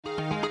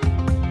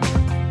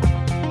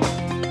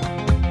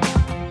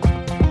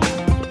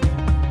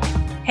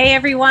Hey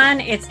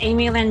everyone, it's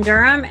Amy Lynn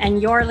Durham,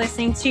 and you're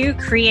listening to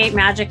Create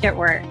Magic at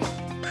Work.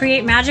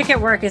 Create Magic at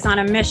Work is on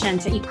a mission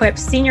to equip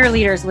senior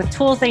leaders with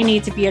tools they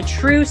need to be a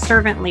true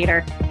servant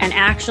leader and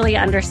actually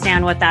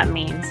understand what that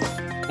means.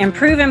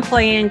 Improve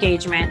employee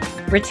engagement,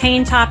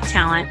 retain top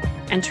talent,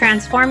 and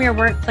transform your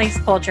workplace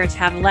culture to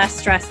have less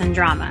stress and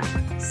drama.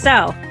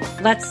 So,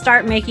 let's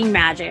start making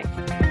magic.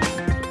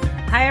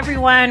 Hi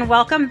everyone,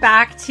 welcome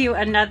back to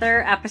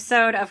another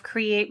episode of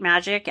Create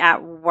Magic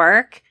at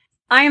Work.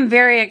 I am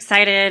very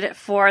excited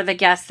for the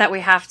guest that we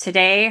have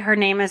today. Her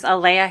name is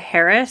Alea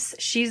Harris.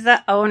 She's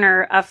the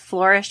owner of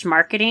Flourish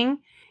Marketing,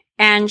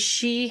 and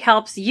she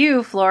helps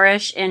you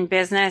flourish in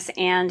business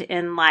and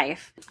in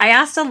life. I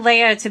asked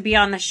Alea to be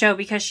on the show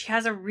because she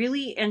has a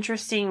really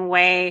interesting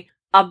way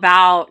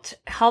about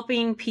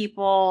helping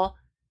people,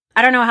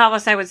 I don't know how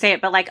else I would say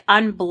it, but like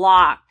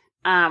unblock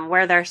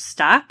where they're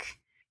stuck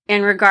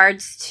in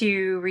regards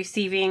to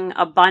receiving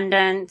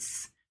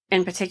abundance,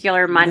 in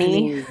particular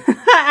money.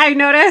 I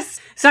noticed.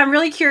 So I'm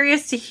really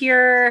curious to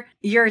hear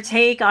your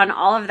take on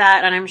all of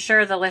that. And I'm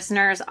sure the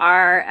listeners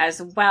are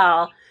as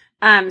well.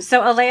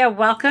 So Alea,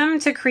 welcome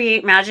to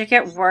Create Magic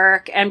at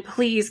Work. And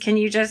please, can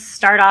you just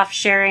start off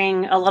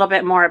sharing a little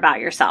bit more about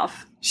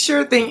yourself?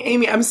 Sure thing,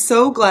 Amy. I'm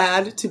so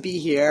glad to be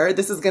here.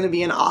 This is going to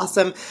be an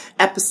awesome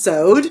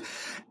episode.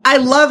 I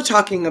love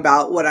talking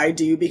about what I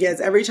do because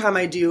every time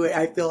I do it,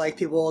 I feel like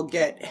people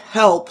get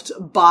helped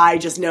by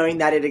just knowing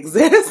that it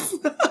exists.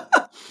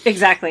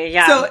 Exactly,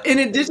 yeah. So in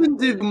addition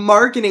to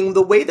marketing,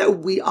 the way that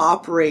we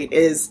operate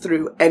is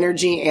through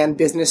energy and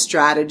business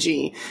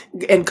strategy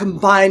and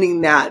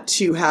combining that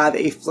to have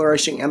a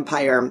flourishing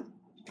empire.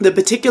 The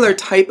particular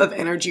type of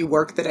energy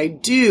work that I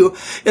do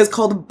is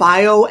called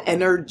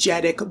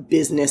bioenergetic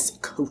business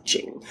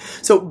coaching.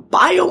 So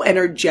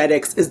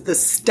bioenergetics is the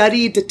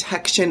study,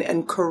 detection,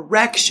 and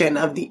correction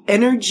of the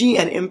energy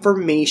and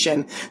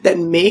information that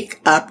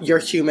make up your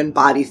human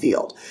body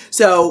field.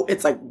 So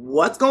it's like,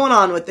 what's going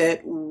on with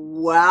it?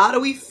 How do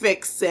we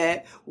fix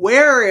it?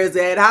 Where is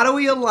it? How do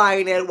we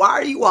align it? Why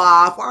are you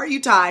off? Why are you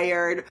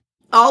tired?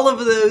 All of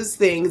those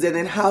things, and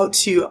then how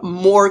to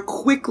more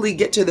quickly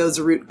get to those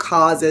root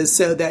causes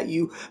so that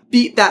you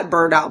beat that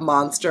burnout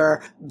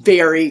monster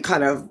very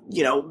kind of,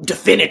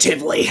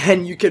 definitively,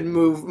 and you can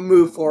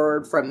move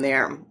forward from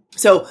there.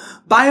 So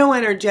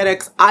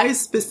bioenergetics, I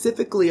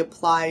specifically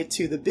apply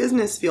to the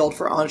business field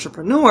for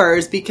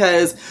entrepreneurs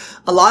because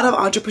a lot of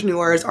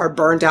entrepreneurs are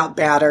burned out,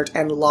 battered,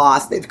 and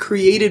lost. They've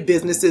created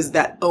businesses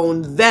that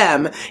own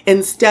them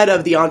instead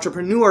of the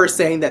entrepreneur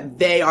saying that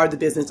they are the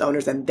business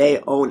owners and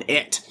they own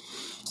it.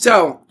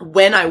 So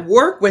when I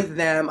work with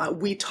them,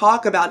 we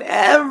talk about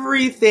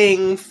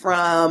everything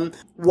from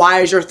why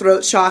is your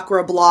throat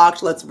chakra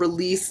blocked? Let's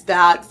release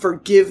that.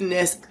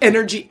 Forgiveness,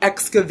 energy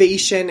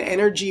excavation,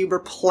 energy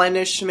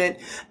replenishment,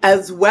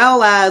 as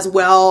well as,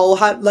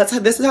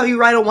 this is how you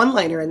write a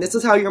one-liner, and this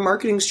is how your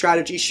marketing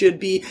strategy should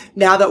be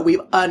now that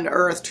we've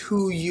unearthed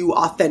who you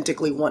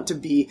authentically want to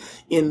be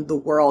in the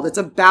world. It's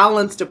a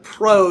balanced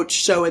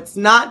approach. So it's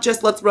not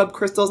just let's rub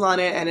crystals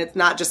on it, and it's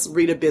not just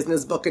read a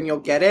business book and you'll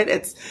get it.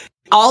 It's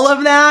all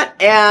of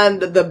that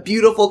and the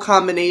beautiful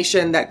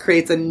combination that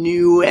creates a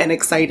new and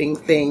exciting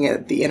thing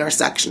at the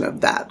intersection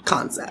of that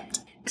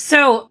concept.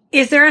 So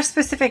is there a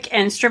specific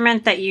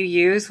instrument that you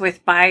use with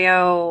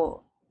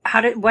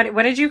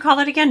what did you call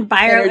it again?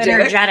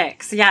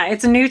 Bioenergetics. Yeah,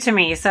 it's new to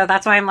me. So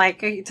that's why I'm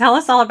like, tell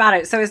us all about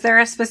it. So is there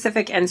a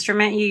specific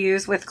instrument you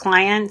use with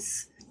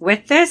clients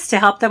with this to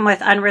help them with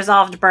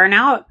unresolved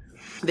burnout?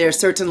 There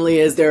certainly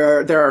is.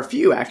 There are a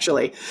few,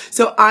 actually.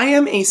 So I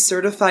am a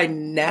certified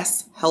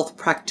Ness health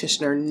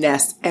practitioner,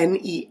 Ness,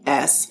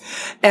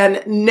 N-E-S.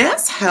 And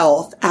Ness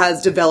Health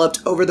has developed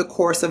over the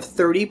course of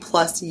 30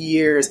 plus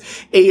years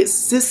a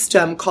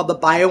system called the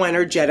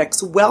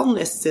Bioenergetics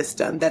Wellness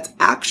System that's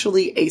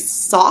actually a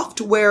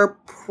software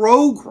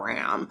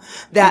program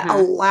that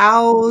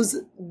allows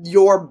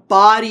your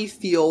body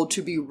field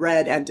to be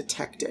read and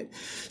detected.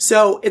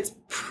 So it's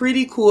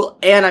pretty cool.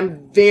 And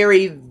I'm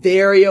very,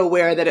 very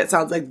aware that it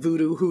sounds like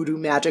voodoo, hoodoo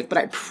magic, but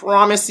I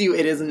promise you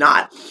it is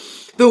not.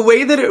 The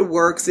way that it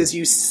works is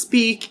you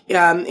speak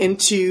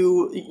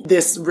into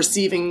this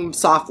receiving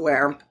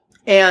software,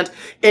 and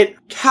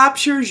it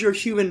captures your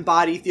human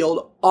body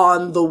field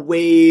on the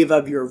wave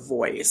of your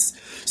voice.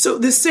 So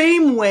the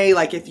same way,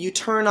 like if you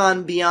turn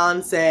on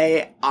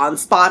Beyonce on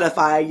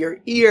Spotify, your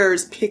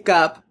ears pick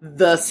up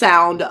the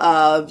sound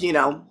of,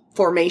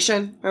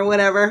 Formation or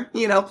whatever,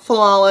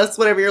 Flawless,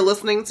 whatever you're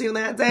listening to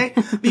that day.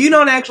 But you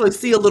don't actually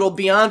see a little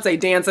Beyonce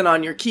dancing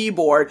on your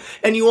keyboard.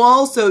 And you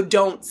also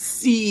don't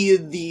see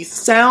the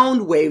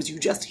sound waves. You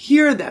just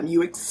hear them.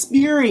 You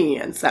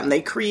experience them.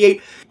 They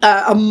create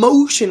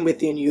emotion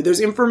within you. There's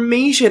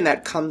information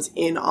that comes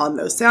in on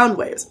those sound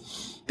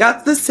waves.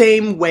 That's the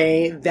same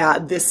way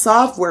that this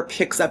software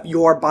picks up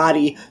your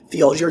body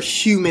field, your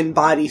human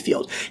body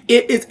field.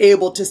 It is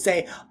able to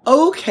say,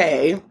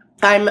 okay,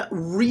 I'm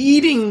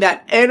reading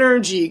that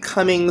energy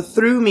coming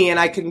through me, and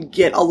I can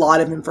get a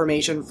lot of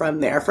information from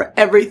there for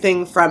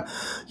everything from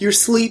your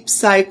sleep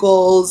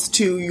cycles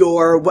to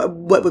your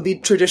what would be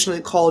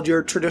traditionally called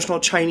your traditional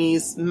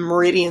Chinese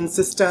meridian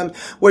system,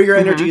 where your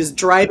energy is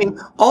driving,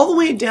 all the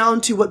way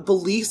down to what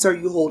beliefs are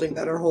you holding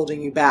that are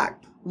holding you back.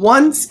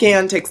 One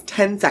scan takes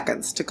 10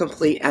 seconds to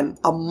complete and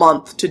a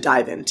month to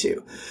dive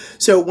into.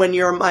 So when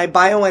you're my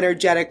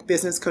bioenergetic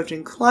business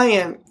coaching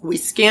client, we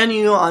scan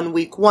you on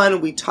week 1,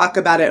 we talk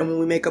about it, and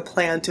we make a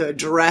plan to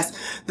address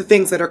the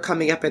things that are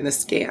coming up in the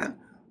scan.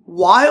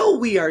 While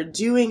we are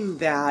doing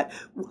that,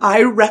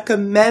 I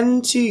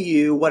recommend to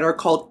you what are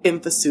called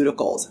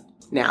infoceuticals.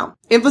 Now,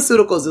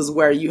 infoceuticals is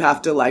where you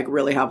have to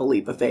really have a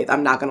leap of faith.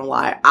 I'm not going to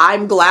lie.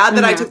 I'm glad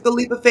that I took the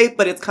leap of faith,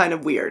 but it's kind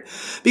of weird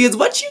because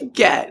what you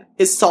get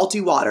is salty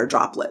water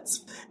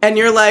droplets. And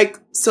you're like,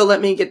 so let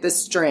me get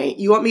this straight.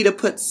 You want me to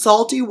put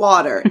salty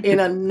water in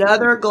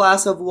another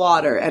glass of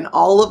water and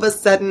all of a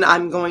sudden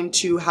I'm going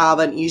to have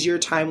an easier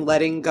time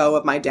letting go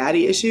of my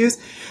daddy issues?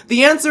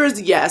 The answer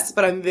is yes,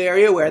 but I'm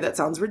very aware that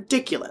sounds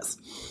ridiculous.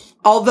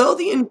 Although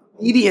the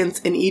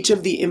ingredients in each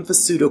of the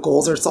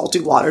infoceuticals or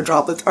salty water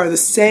droplets are the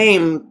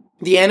same,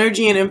 the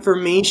energy and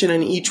information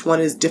in each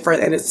one is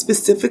different, and it's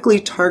specifically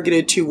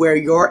targeted to where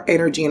your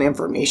energy and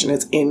information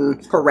is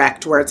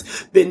incorrect, where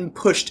it's been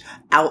pushed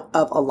out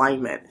of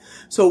alignment.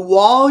 So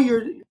while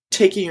you're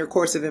taking your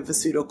course of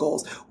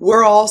infoceuticals,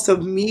 we're also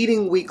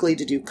meeting weekly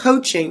to do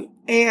coaching.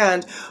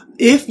 And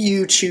if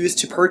you choose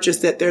to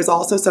purchase it, there's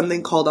also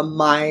something called a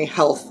My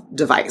Health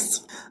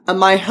device. A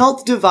My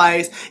Health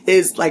device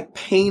is like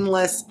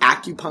painless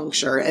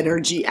acupuncture,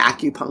 energy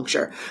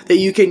acupuncture that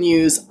you can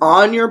use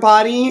on your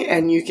body,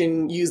 and you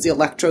can use the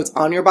electrodes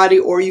on your body,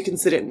 or you can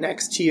sit it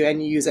next to you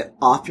and use it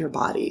off your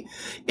body.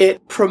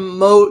 It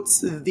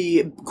promotes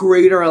the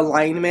greater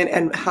alignment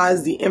and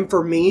has the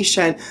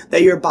information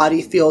that your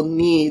body field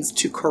needs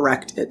to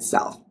correct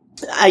itself.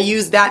 I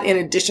use that in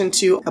addition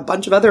to a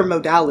bunch of other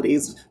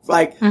modalities,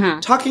 like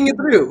talking it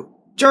through,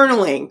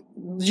 journaling,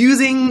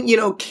 using,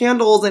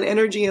 candles and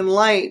energy and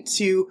light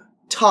to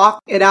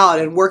talk it out,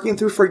 and working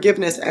through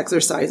forgiveness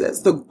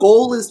exercises. The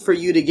goal is for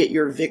you to get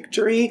your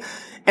victory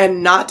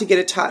and not to get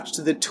attached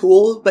to the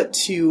tool, but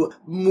to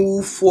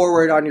move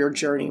forward on your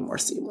journey more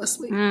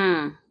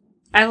seamlessly.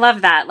 I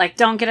love that.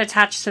 Don't get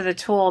attached to the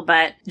tool,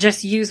 but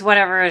just use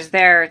whatever is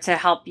there to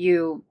help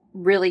you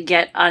really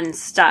get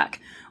unstuck.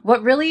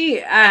 What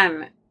really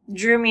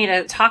drew me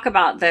to talk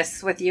about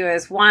this with you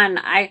is, one,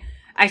 I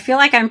feel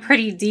like I'm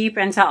pretty deep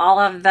into all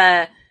of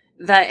the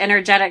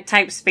energetic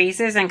type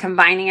spaces and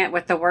combining it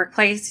with the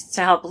workplace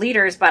to help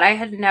leaders, but I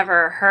had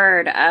never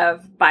heard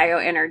of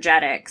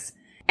bioenergetics.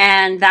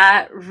 And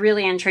that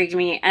really intrigued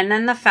me. And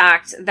then the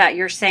fact that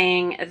you're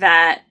saying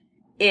that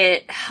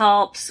it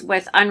helps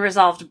with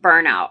unresolved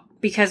burnout,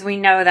 because we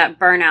know that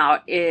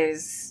burnout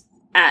is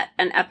at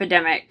an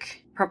epidemic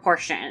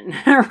proportion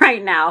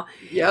right now.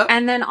 Yep.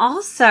 And then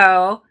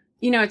also,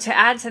 to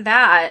add to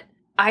that,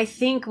 I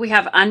think we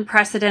have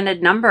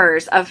unprecedented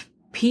numbers of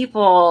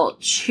people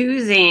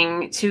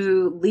choosing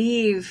to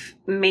leave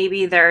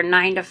maybe their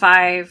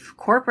 9-to-5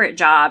 corporate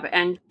job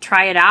and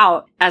try it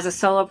out as a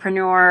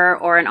solopreneur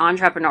or an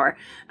entrepreneur.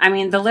 I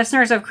mean, the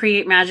listeners of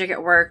Create Magic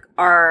at Work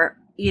are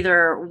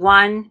either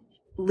 1,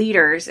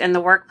 leaders in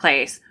the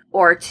workplace,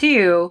 or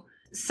 2,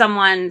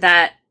 someone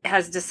that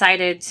has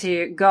decided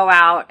to go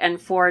out and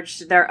forge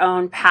their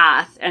own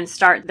path and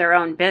start their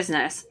own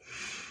business.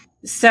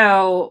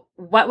 So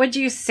what would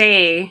you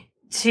say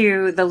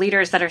to the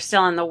leaders that are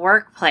still in the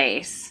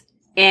workplace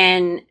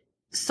in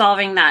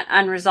solving that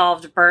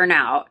unresolved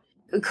burnout?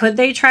 Could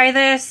they try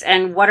this?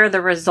 And what are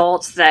the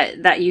results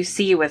that you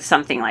see with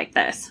something like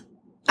this?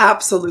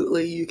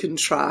 Absolutely, you can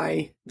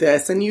try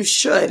this, and you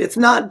should. It's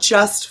not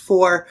just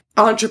for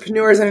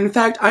entrepreneurs. And in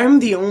fact, I'm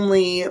the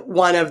only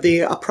one of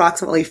the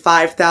approximately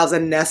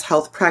 5,000 Nest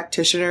Health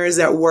practitioners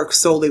that work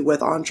solely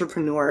with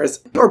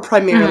entrepreneurs, or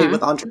primarily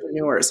with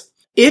entrepreneurs.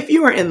 If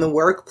you are in the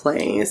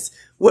workplace,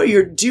 what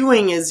you're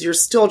doing is you're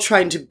still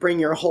trying to bring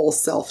your whole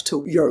self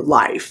to your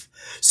life.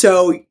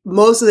 So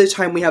most of the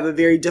time we have a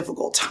very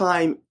difficult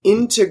time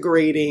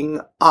integrating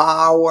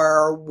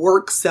our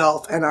work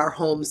self and our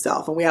home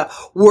self. And we have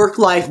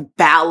work-life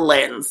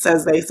balance,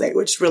 as they say,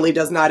 which really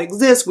does not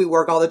exist. We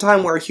work all the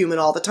time. We're human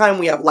all the time.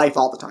 We have life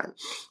all the time.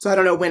 So I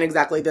don't know when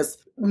exactly this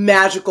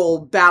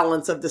magical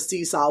balance of the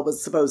seesaw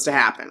was supposed to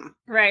happen.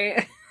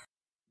 Right.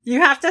 You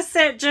have to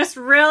sit just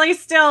really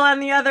still on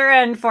the other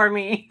end for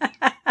me.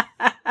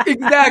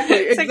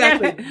 Exactly.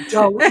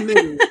 Don't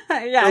move.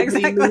 Yeah, Nobody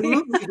exactly.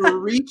 move.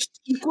 You've reached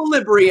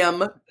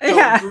equilibrium.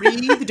 Don't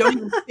breathe. Don't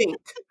even think.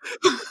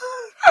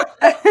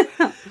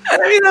 I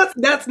mean,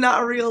 that's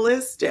not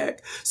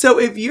realistic. So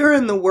if you're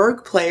in the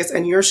workplace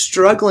and you're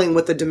struggling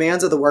with the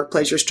demands of the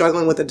workplace, you're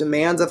struggling with the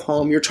demands of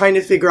home, you're trying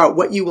to figure out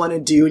what you want to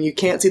do and you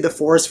can't see the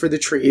forest for the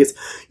trees,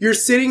 you're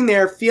sitting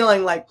there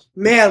feeling like,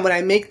 man, when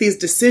I make these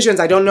decisions,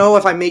 I don't know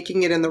if I'm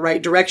making it in the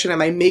right direction.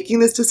 Am I making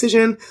this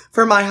decision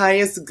for my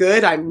highest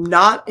good? I'm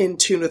not in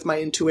tune with my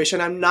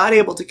intuition. I'm not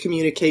able to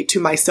communicate communicate to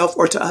myself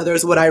or to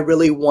others what I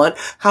really want,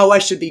 how I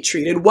should be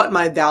treated, what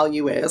my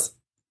value is.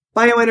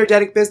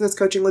 Bioenergetic business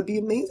coaching would be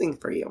amazing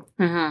for you.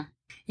 Mm-hmm.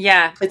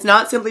 Yeah. It's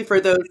not simply for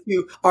those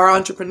who are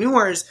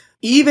entrepreneurs.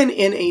 Even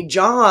in a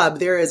job,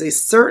 there is a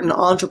certain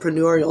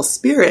entrepreneurial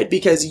spirit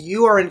because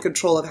you are in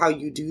control of how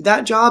you do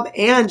that job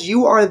and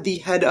you are the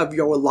head of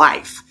your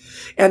life.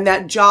 And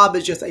that job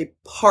is just a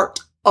part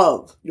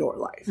of your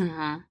life.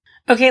 Mm-hmm.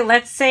 Okay,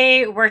 let's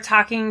say we're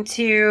talking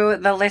to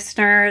the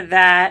listener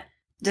that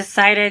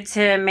decided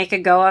to make a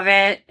go of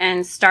it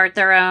and start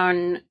their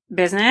own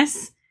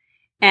business.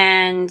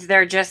 And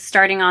they're just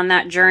starting on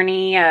that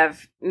journey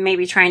of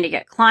maybe trying to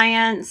get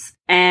clients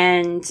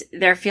and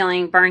they're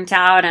feeling burnt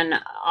out and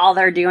all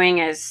they're doing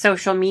is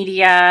social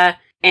media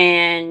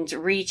and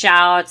reach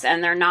outs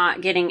and they're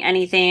not getting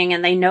anything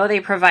and they know they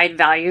provide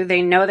value.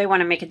 They know they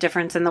want to make a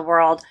difference in the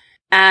world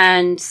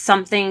and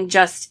something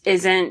just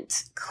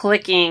isn't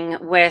clicking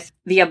with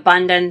the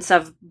abundance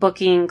of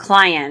booking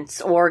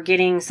clients or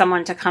getting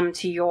someone to come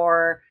to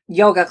your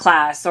yoga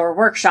class or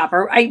workshop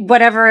or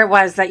whatever it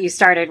was that you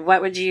started.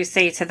 What would you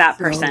say to that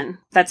person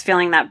that's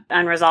feeling that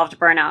unresolved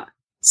burnout?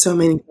 So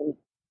many things.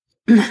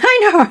 I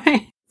know,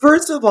 right?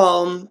 First of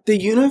all, the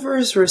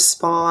universe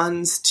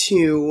responds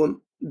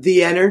to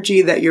the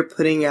energy that you're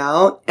putting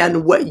out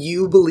and what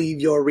you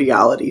believe your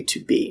reality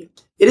to be.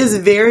 It is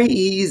very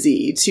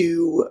easy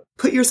to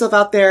put yourself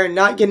out there and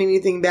not get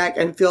anything back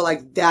and feel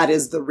like that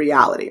is the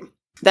reality.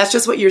 That's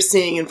just what you're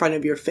seeing in front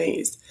of your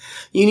face.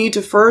 You need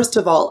to, first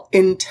of all,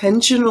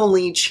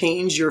 intentionally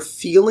change your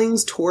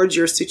feelings towards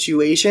your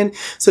situation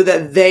so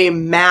that they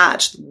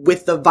match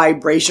with the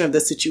vibration of the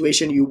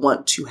situation you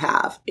want to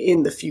have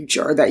in the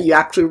future, or that you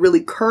actually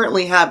really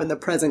currently have in the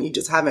present. You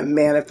just haven't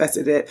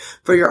manifested it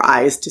for your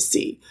eyes to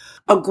see.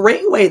 A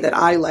great way that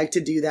I like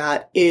to do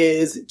that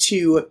is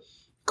to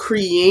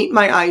create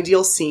my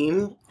ideal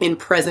scene in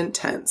present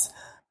tense.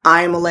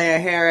 I am Alea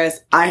Harris.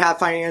 I have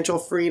financial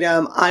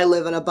freedom. I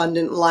live an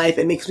abundant life.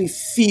 It makes me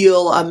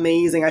feel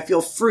amazing. I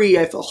feel free.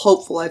 I feel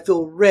hopeful. I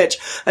feel rich.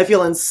 I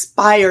feel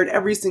inspired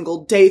every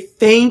single day.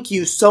 Thank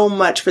you so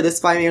much for this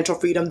financial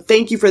freedom.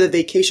 Thank you for the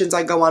vacations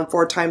I go on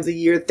 4 times a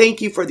year. Thank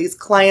you for these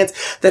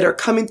clients that are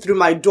coming through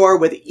my door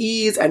with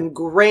ease and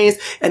grace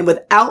and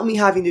without me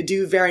having to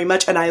do very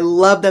much. And I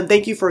love them.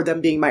 Thank you for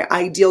them being my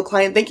ideal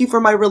client. Thank you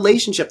for my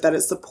relationship that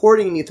is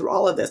supporting me through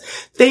all of this.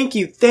 Thank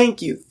you.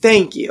 Thank you.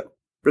 Thank you.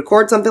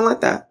 Record something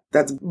like that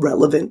that's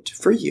relevant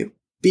for you.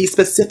 Be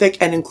specific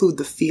and include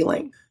the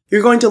feeling.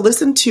 You're going to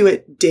listen to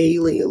it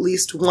daily, at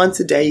least once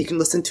a day. You can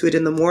listen to it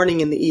in the morning,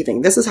 in the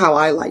evening. This is how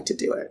I like to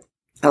do it.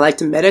 I like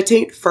to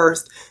meditate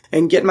first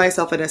and get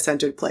myself in a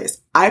centered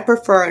place. I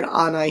prefer an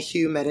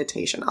Anahu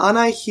meditation.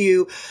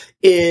 Anahu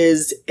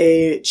is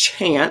a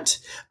chant.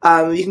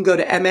 You can go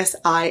to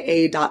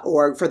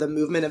msia.org for the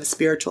movement of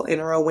spiritual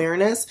inner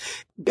awareness.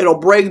 It'll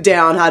break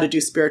down how to do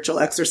spiritual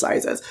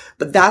exercises,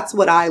 but that's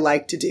what I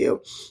like to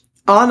do.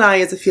 Anai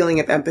is a feeling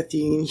of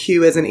empathy, and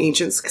Hu is an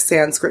ancient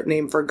Sanskrit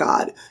name for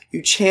God.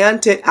 You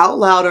chant it out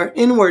loud or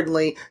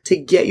inwardly to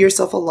get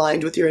yourself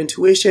aligned with your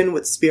intuition,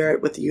 with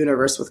spirit, with the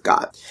universe, with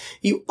God.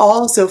 You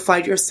also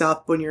find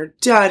yourself, when you're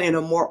done, in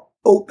a more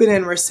open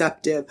and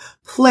receptive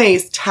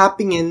place,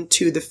 tapping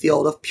into the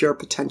field of pure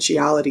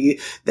potentiality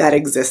that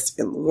exists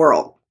in the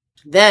world.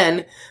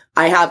 Then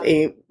I have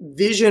a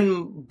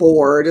vision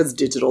board, it's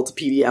digital to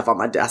PDF on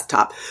my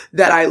desktop,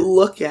 that I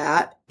look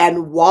at.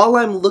 And while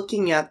I'm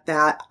looking at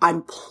that,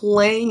 I'm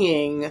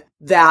playing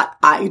that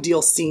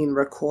ideal scene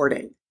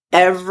recording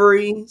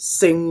every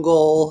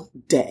single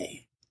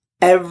day.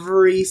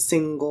 Every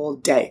single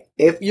day.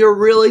 If you're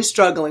really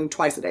struggling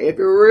twice a day, if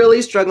you're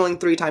really struggling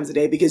 3 times a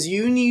day, because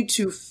you need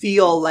to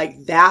feel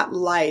like that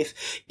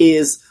life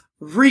is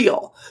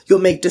real. You'll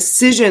make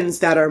decisions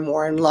that are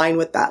more in line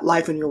with that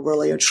life and you'll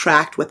really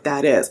attract what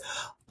that is.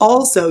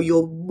 Also,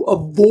 you'll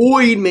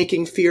avoid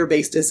making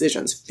fear-based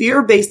decisions.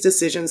 Fear-based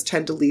decisions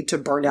tend to lead to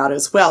burnout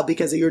as well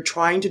because you're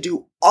trying to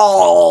do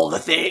all the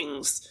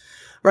things,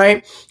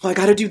 right? Well, I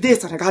got to do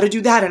this and I got to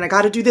do that and I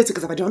got to do this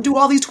because if I don't do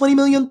all these 20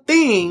 million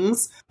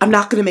things, I'm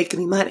not going to make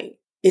any money.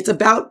 It's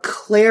about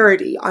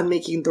clarity on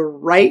making the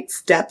right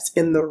steps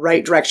in the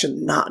right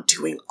direction, not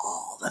doing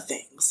all the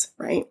things,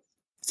 right?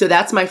 So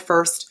that's my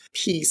first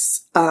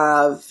piece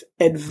of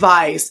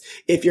advice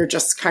if you're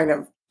just kind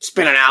of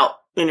spinning out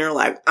and you're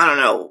like, I don't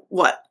know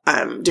what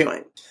I'm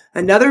doing.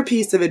 Another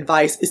piece of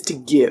advice is to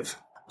give.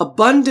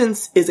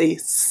 Abundance is a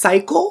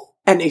cycle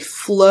and a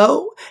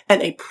flow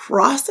and a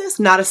process,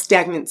 not a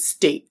stagnant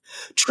state.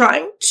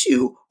 Trying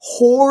to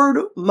hoard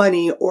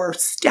money or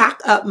stack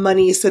up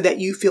money so that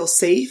you feel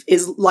safe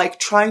is like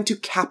trying to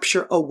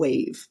capture a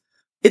wave.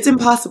 It's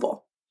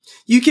impossible.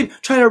 You can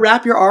try to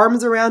wrap your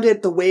arms around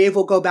it. The wave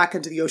will go back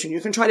into the ocean. You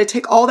can try to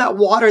take all that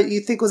water that you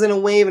think was in a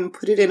wave and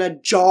put it in a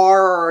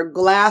jar or a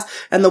glass,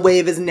 and the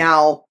wave is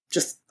now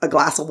just a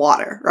glass of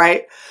water,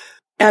 right?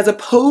 As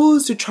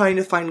opposed to trying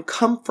to find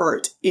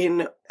comfort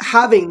in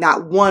having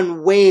that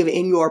one wave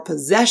in your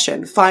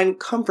possession, find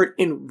comfort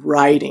in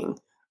riding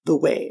the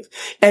wave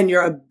and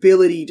your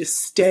ability to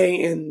stay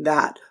in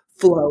that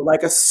flow,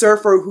 like a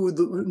surfer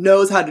who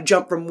knows how to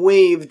jump from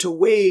wave to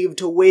wave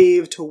to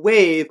wave to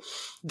wave.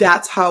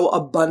 That's how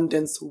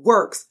abundance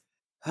works.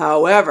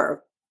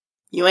 However,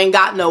 you ain't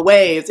got no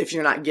waves if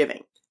you're not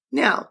giving.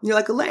 Now, you're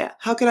like, Alea,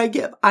 how can I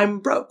give? I'm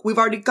broke. We've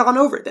already gone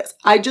over this.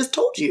 I just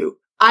told you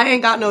I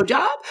ain't got no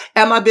job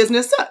and my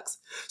business sucks.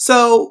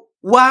 So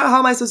how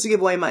am I supposed to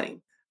give away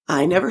money?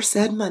 I never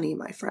said money,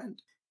 my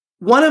friend.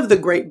 One of the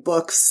great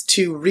books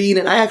to read,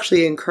 and I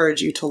actually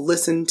encourage you to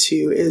listen to,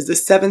 is The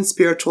 7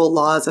 Spiritual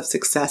Laws of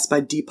Success by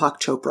Deepak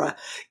Chopra.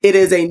 It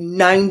is a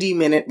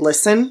 90-minute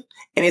listen,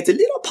 and it's a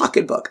little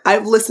pocket book.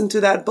 I've listened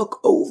to that book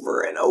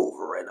over and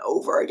over and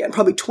over again,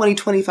 probably 20,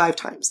 25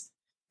 times.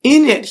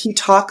 In it, he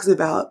talks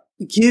about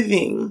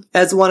giving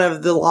as one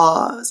of the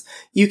laws.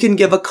 You can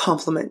give a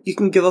compliment. You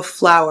can give a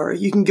flower.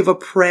 You can give a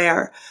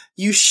prayer.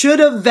 You should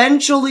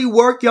eventually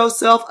work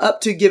yourself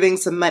up to giving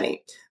some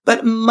money.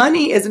 But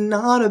money is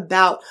not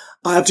about,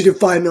 I have to give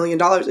 $5 million.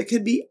 It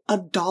could be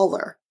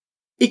 $1.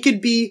 It could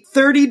be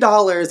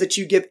 $30 that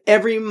you give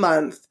every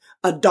month,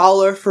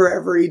 $1 for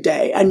every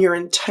day. And you're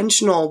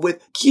intentional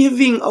with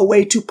giving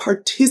away to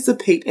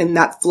participate in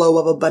that flow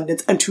of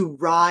abundance and to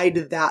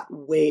ride that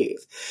wave.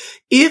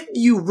 If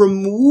you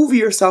remove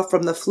yourself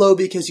from the flow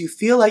because you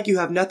feel like you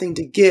have nothing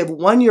to give,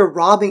 one, you're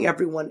robbing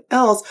everyone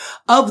else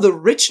of the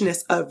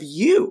richness of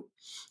you.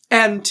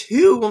 And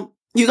two,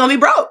 you're going to be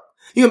broke.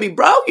 You're going to be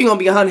broke, you're going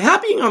to be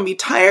unhappy, you're going to be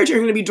tired, you're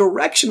going to be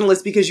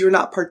directionless because you're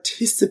not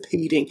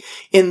participating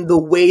in the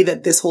way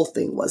that this whole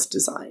thing was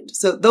designed.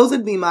 So those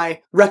would be my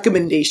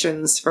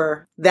recommendations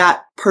for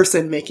that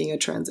person making a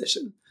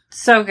transition.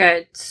 So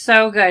good.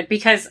 So good.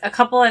 Because a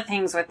couple of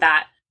things with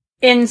that.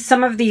 In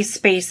some of these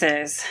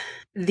spaces,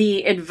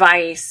 the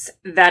advice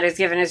that is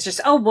given is just,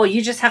 oh, well,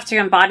 you just have to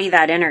embody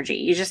that energy.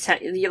 You just,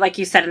 like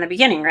you said in the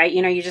beginning, right?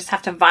 You just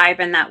have to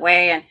vibe in that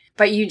way.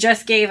 But you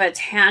just gave a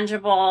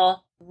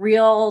tangible,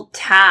 real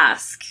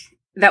task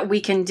that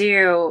we can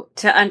do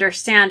to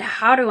understand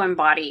how to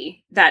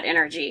embody that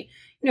energy.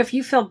 If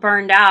you feel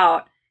burned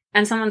out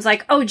and someone's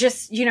like, oh,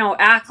 just,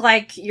 act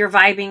like you're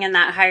vibing in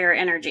that higher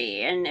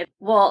energy. And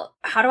well,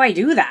 how do I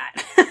do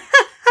that?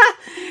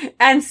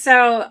 And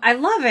so I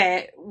love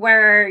it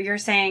where you're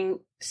saying,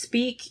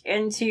 speak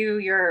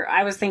into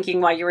I was thinking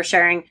while you were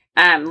sharing,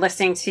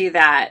 listening to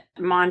that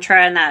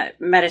mantra and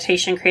that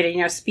meditation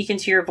created, speak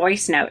into your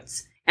voice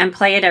notes and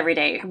play it every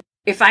day.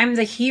 If I'm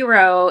the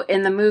hero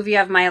in the movie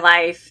of my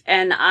life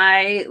and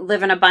I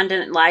live an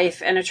abundant life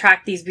and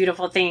attract these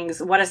beautiful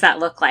things, what does that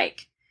look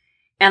like?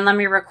 And let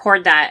me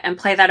record that and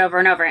play that over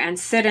and over and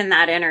sit in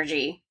that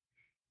energy.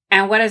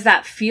 And what does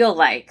that feel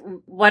like?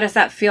 What does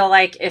that feel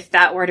like if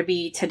that were to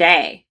be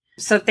today?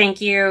 So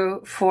thank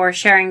you for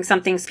sharing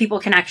something people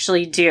can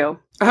actually do.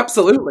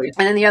 Absolutely.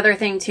 And then the other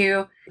thing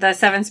too, the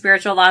 7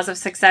 Spiritual Laws of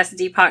Success,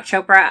 Deepak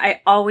Chopra.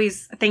 I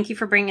always thank you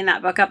for bringing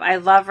that book up. I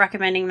love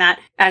recommending that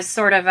as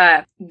sort of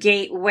a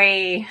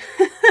gateway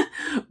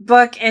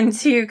book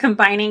into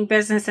combining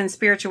business and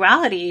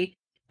spirituality.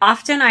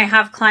 Often I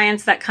have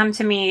clients that come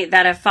to me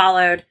that have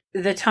followed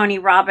the Tony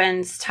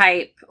Robbins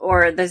type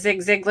or the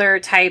Zig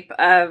Ziglar type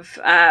of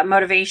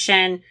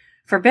motivation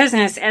for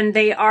business, and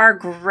they are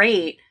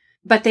great,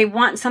 but they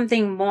want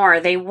something more.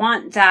 They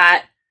want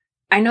that.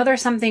 I know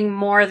there's something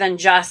more than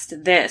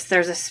just this.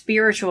 There's a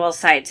spiritual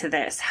side to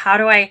this. How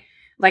do I,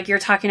 like you're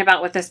talking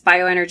about with this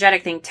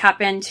bioenergetic thing, tap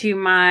into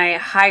my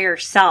higher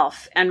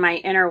self and my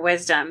inner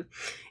wisdom?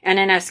 And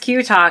in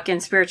SQ Talk, in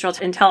spiritual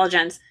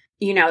intelligence,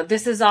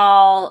 this is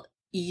all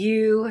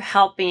you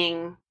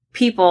helping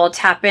people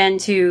tap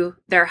into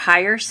their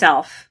higher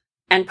self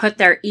and put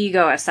their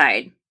ego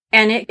aside.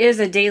 And it is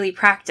a daily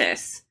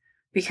practice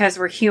because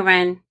we're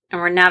human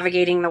and we're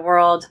navigating the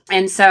world.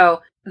 And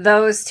so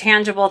those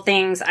tangible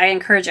things, I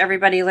encourage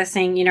everybody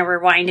listening,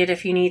 rewind it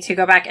if you need to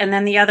go back. And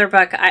then the other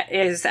book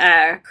is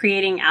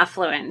Creating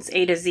Affluence,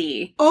 A to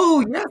Z.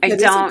 Oh, yeah. I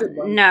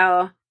don't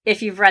know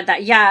if you've read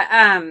that.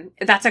 Yeah,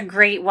 that's a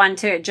great one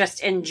to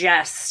just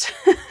ingest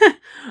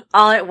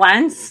all at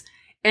once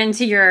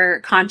into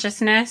your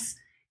consciousness.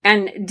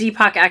 And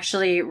Deepak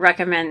actually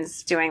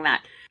recommends doing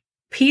that.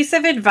 Piece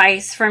of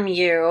advice from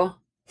you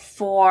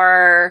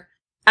for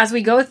as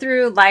we go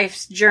through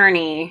life's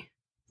journey,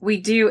 we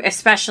do,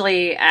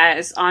 especially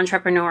as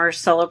entrepreneurs,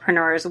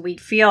 solopreneurs, we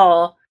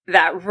feel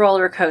that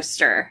roller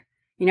coaster.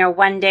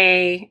 One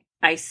day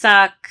I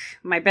suck,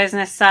 my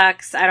business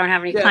sucks, I don't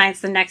have any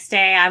clients. The next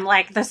day I'm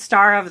like the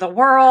star of the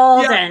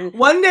world. Yeah. And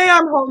one day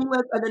I'm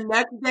homeless and the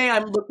next day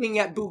I'm looking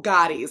at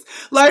Bugattis.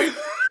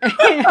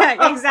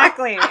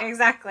 Exactly.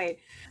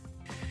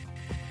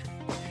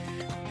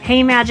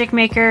 Hey, Magic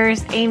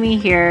Makers, Amy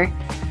here.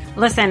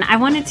 Listen, I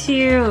wanted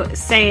to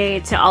say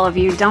to all of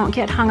you, don't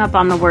get hung up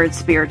on the word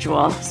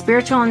spiritual.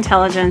 Spiritual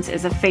intelligence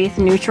is a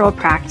faith-neutral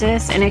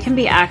practice, and it can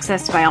be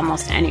accessed by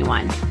almost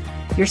anyone.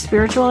 Your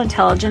spiritual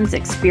intelligence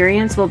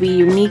experience will be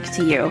unique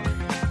to you,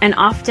 and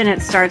often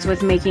it starts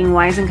with making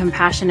wise and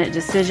compassionate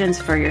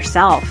decisions for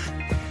yourself,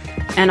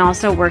 and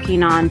also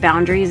working on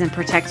boundaries and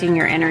protecting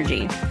your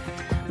energy.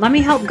 Let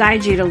me help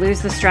guide you to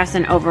lose the stress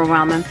and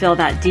overwhelm and feel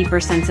that deeper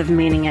sense of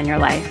meaning in your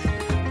life.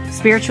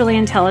 Spiritually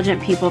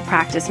intelligent people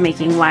practice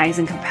making wise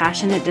and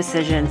compassionate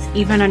decisions,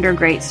 even under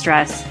great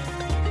stress,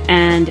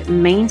 and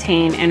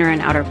maintain inner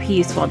and outer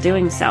peace while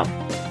doing so.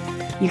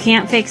 You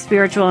can't fake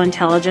spiritual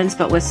intelligence,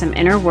 but with some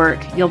inner work,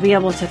 you'll be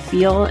able to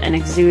feel and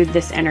exude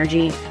this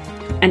energy,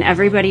 and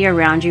everybody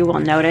around you will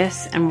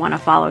notice and want to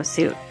follow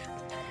suit.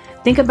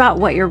 Think about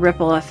what your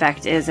ripple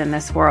effect is in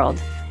this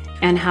world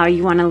and how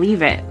you want to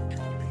leave it.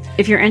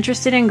 If you're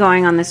interested in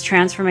going on this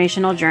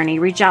transformational journey,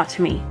 reach out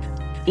to me.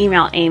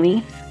 Email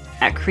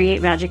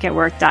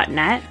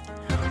amy@createmagicatwork.net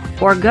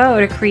or go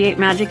to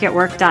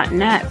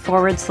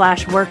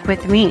createmagicatwork.net/work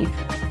with me.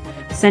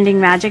 Sending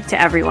magic to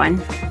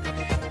everyone.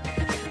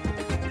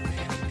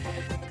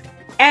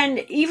 And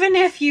even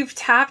if you've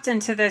tapped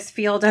into this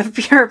field of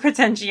pure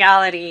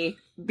potentiality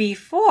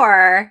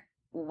before,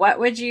 what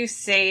would you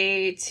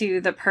say to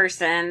the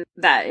person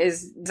that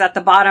is at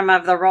the bottom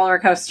of the roller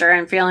coaster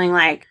and feeling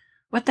like,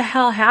 what the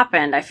hell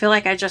happened? I feel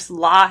like I just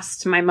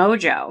lost my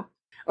mojo.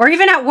 Or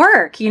even at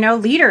work,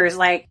 leaders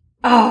like,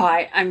 oh,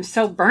 I'm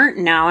so burnt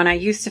now and I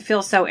used to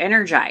feel so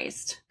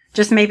energized.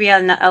 Just maybe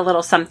a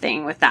little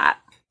something with that.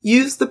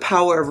 Use the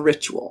power of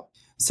ritual.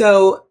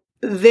 So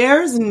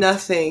there's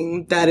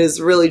nothing that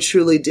is really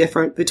truly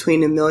different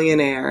between a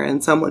millionaire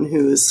and someone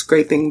who is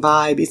scraping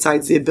by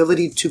besides the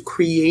ability to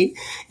create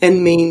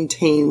and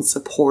maintain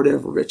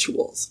supportive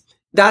rituals.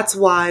 That's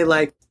why,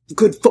 like,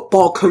 good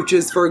football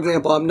coaches, for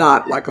example, I'm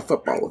not like a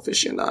football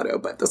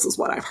aficionado, but this is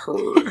what I've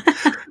heard.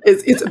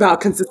 It's about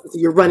consistency.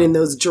 You're running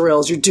those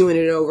drills. You're doing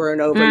it over and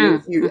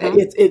over.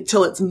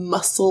 Till it's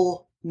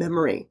muscle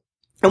memory.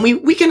 And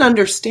we can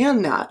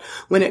understand that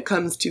when it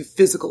comes to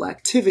physical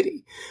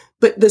activity.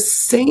 But the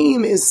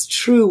same is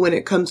true when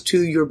it comes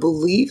to your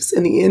beliefs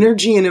and the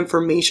energy and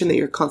information that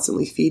you're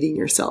constantly feeding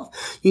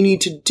yourself. You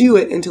need to do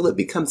it until it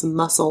becomes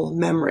muscle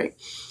memory.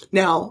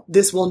 Now,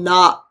 this will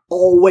not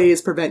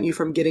always prevent you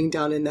from getting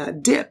down in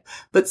that dip,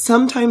 but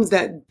sometimes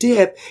that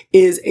dip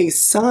is a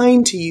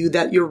sign to you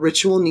that your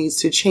ritual needs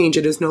to change.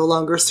 It is no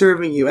longer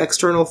serving you.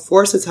 External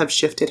forces have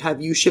shifted. Have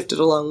you shifted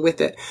along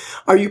with it?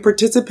 Are you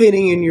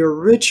participating in your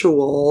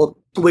ritual,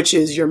 which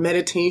is your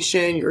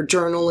meditation, your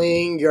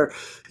journaling, your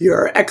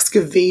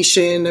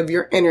excavation of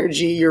your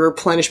energy, your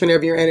replenishment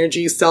of your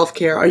energy,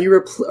 self-care?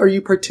 Are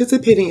you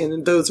participating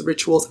in those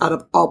rituals out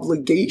of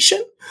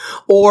obligation?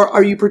 Or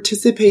are you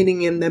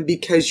participating in them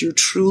because you're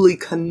truly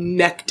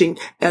connecting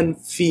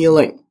and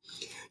feeling?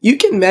 You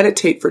can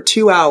meditate for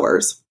 2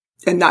 hours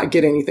and not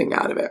get anything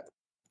out of it.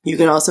 You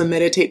can also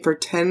meditate for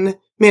 10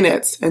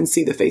 minutes and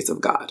see the face of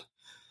God.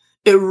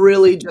 It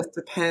really just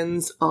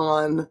depends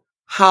on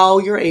how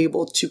you're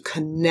able to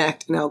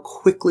connect and how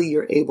quickly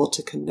you're able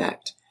to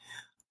connect.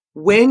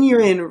 When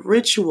you're in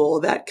ritual,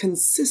 that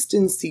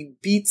consistency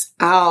beats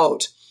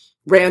out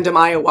random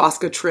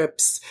ayahuasca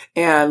trips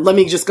and let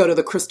me just go to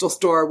the crystal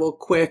store real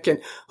quick and,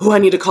 I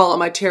need to call up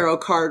my tarot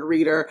card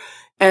reader,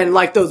 and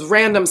like those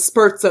random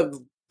spurts of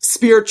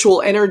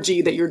spiritual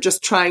energy that you're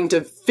just trying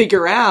to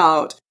figure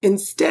out.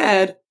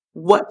 Instead,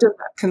 what does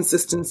that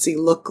consistency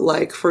look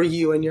like for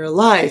you in your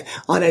life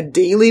on a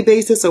daily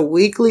basis, a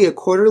weekly, a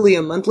quarterly,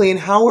 a monthly, and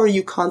how are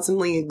you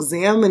constantly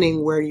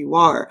examining where you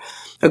are?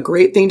 A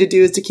great thing to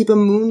do is to keep a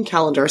moon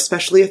calendar,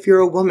 especially if you're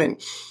a woman.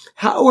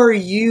 How are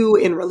you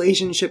in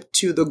relationship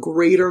to the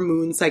greater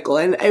moon cycle?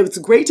 And it's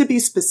great to be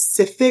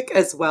specific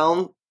as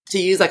well, to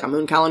use like a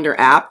moon calendar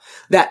app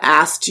that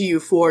asks you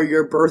for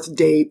your birth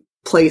date,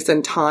 place,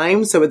 and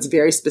time. So it's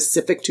very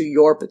specific to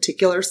your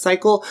particular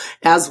cycle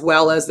as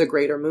well as the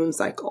greater moon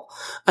cycle.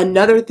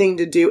 Another thing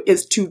to do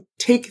is to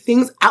take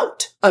things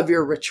out of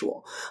your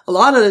ritual. A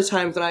lot of the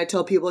times when I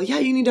tell people, yeah,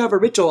 you need to have a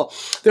ritual,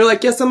 they're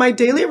like, yeah, so my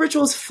daily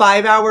ritual is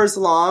 5 hours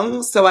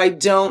long, so I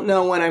don't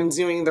know when I'm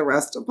doing the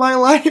rest of my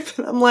life.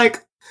 And I'm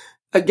like,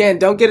 again,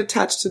 don't get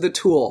attached to the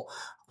tool.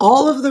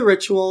 All of the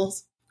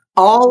rituals,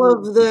 all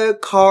of the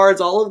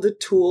cards, all of the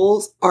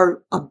tools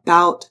are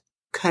about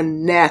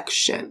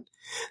connection.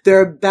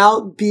 They're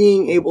about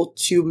being able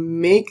to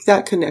make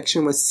that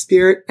connection with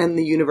spirit and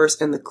the universe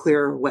in the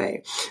clearer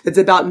way. It's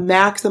about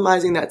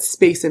maximizing that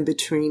space in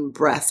between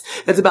breaths.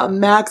 It's about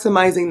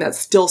maximizing that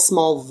still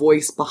small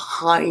voice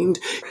behind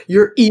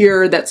your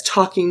ear that's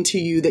talking to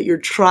you, that you're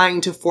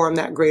trying to form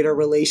that greater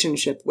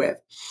relationship with.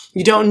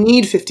 You don't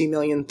need 50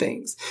 million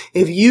things.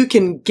 If you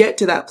can get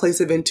to that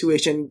place of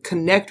intuition,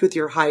 connect with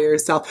your higher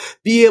self,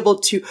 be able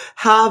to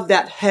have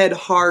that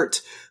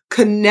head-heart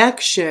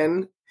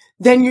connection,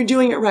 then you're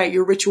doing it right.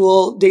 Your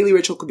daily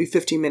ritual could be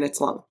 15 minutes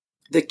long.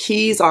 The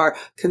keys are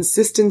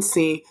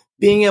consistency,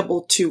 being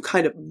able to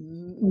kind of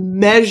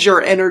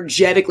measure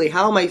energetically,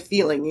 how am I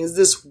feeling? Is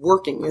this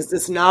working? Is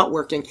this not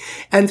working?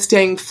 And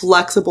staying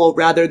flexible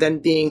rather than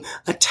being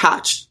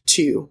attached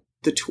to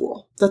the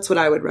tool. That's what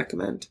I would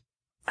recommend.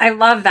 I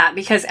love that,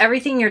 because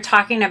everything you're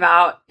talking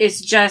about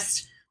is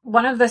just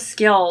one of the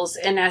skills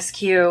in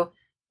SQ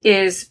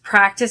is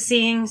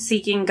practicing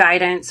seeking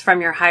guidance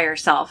from your higher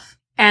self.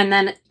 And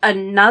then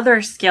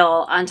another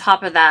skill on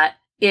top of that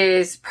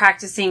is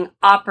practicing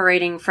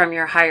operating from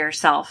your higher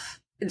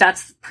self.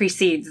 That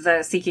precedes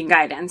the seeking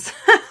guidance.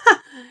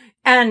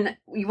 And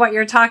what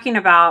you're talking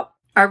about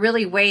are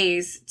really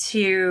ways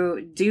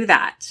to do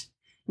that,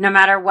 no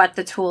matter what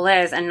the tool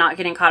is, and not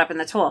getting caught up in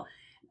the tool.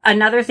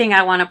 Another thing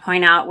I want to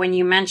point out, when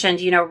you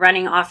mentioned,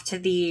 running off to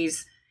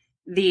these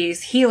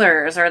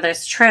healers or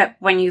this trip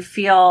when you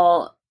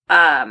feel,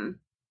 I'm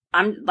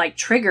like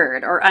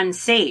triggered or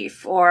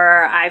unsafe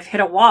or I've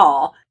hit a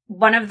wall.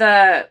 One of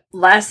the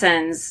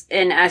lessons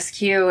in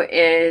SQ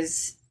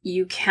is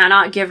you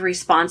cannot give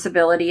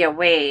responsibility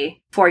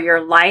away for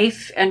your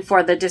life and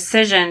for the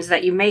decisions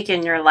that you make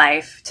in your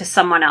life to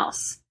someone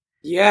else.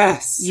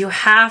 Yes. You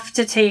have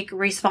to take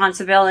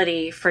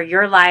responsibility for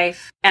your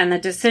life and the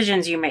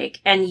decisions you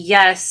make. And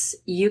yes,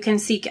 you can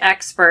seek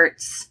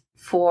experts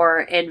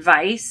for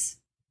advice,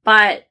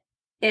 but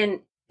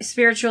in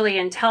spiritually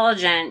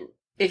intelligent,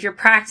 if you're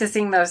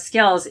practicing those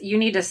skills, you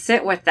need to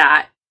sit with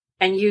that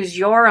and use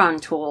your own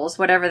tools,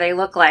 whatever they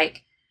look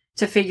like,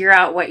 to figure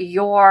out what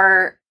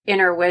your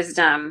inner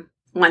wisdom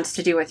wants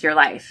to do with your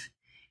life.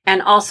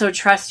 And also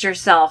trust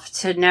yourself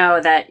to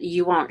know that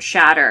you won't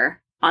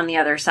shatter on the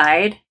other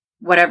side,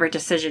 whatever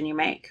decision you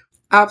make.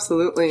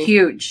 Absolutely.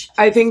 Huge.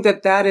 I think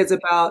that is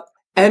about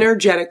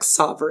energetic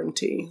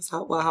sovereignty, is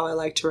how I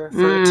like to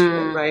refer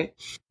to it, right?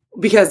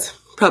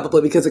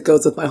 Probably because it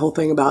goes with my whole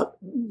thing about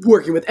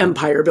working with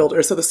empire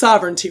builders. So the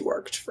sovereignty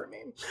worked for me.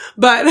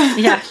 But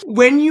yeah.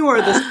 When you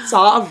are the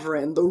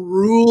sovereign, the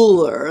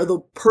ruler, the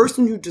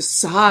person who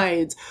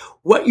decides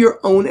what your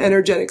own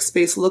energetic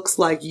space looks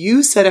like,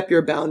 you set up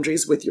your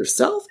boundaries with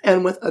yourself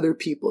and with other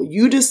people.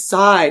 You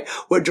decide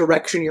what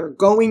direction you're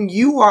going.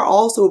 You are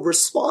also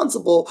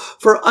responsible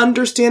for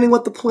understanding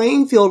what the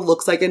playing field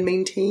looks like and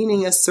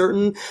maintaining a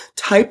certain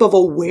type of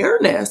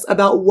awareness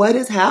about what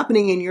is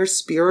happening in your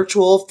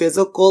spiritual,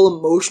 physical,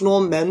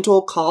 emotional,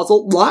 mental,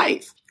 causal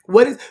life.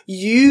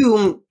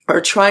 You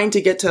are trying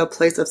to get to a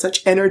place of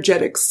such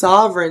energetic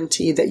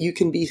sovereignty that you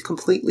can be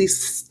completely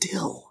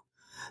still.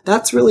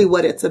 That's really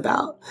what it's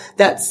about.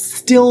 That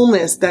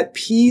stillness, that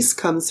peace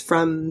comes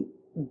from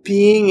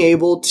being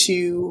able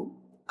to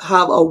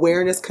have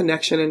awareness,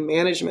 connection, and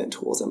management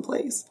tools in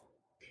place.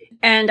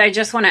 And I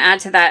just want to add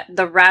to that,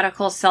 the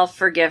radical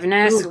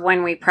self-forgiveness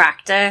when we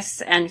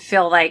practice and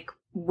feel like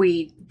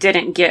we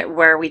didn't get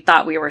where we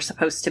thought we were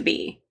supposed to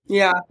be.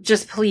 Yeah.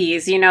 Just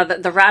please,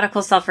 the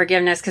radical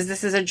self-forgiveness, because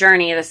this is a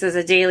journey. This is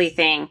a daily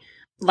thing.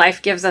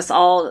 Life gives us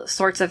all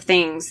sorts of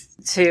things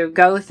to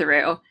go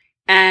through.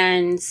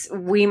 And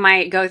we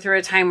might go through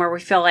a time where we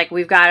feel like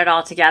we've got it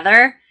all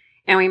together,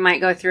 and we might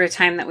go through a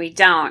time that we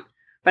don't.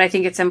 But I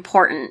think it's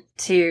important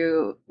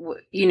to,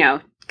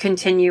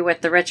 continue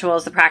with the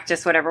rituals, the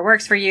practice, whatever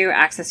works for you,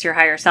 access your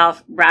higher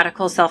self,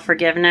 radical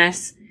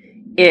self-forgiveness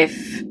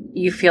if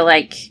you feel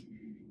like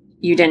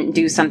you didn't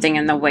do something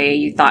in the way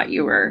you thought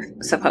you were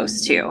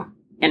supposed to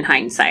in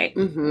hindsight.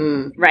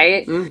 Mm-hmm.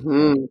 Right?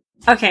 Mm-hmm.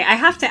 Okay, I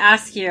have to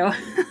ask you,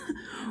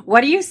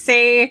 what do you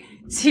say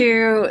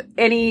to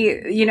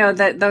any,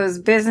 those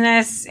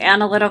business,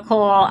 analytical,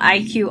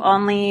 IQ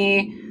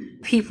only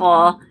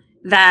people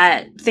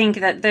that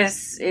think that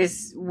this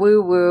is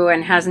woo-woo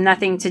and has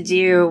nothing to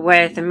do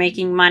with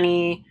making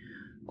money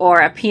or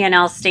a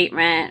P&L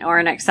statement or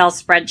an Excel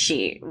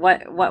spreadsheet?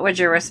 What would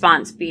your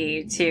response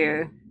be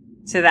to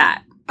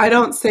that? I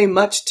don't say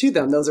much to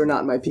them. Those are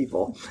not my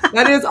people.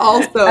 That is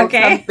also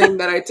something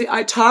that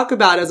I talk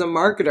about as a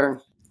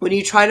marketer. When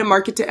you try to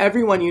market to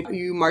everyone,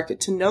 you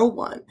market to no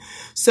one.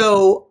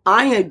 So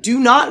I do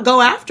not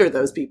go after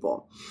those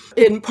people.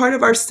 In part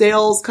of our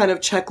sales kind of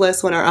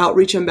checklist, when our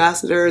outreach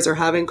ambassadors are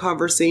having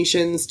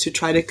conversations to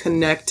try to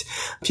connect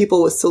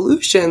people with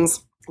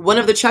solutions, one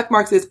of the check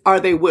marks is, are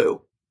they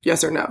woo?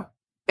 Yes or no?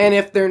 And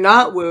if they're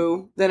not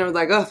woo, then I'm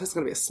like, oh, this is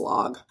going to be a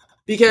slog.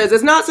 Because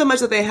it's not so much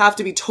that they have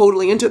to be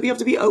totally into it, but you have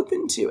to be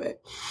open to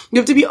it. You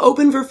have to be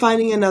open for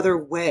finding another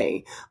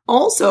way.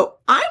 Also,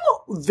 I'm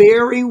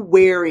very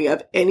wary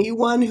of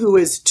anyone who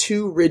is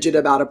too rigid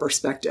about a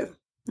perspective.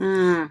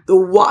 The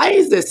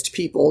wisest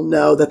people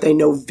know that they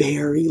know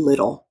very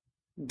little.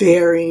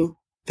 Very,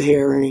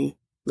 very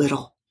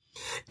little.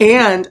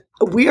 And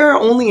we are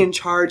only in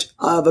charge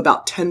of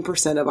about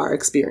 10% of our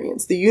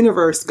experience. The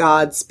universe,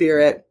 God,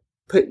 spirit,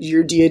 put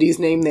your deity's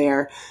name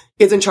there,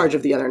 is in charge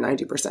of the other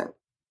 90%.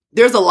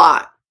 There's a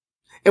lot.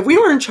 If we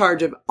were in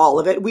charge of all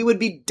of it, we would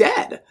be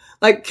dead.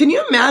 Like, can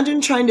you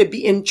imagine trying to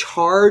be in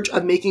charge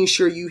of making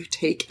sure you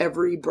take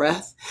every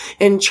breath,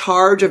 in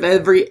charge of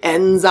every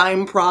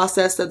enzyme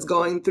process that's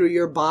going through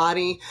your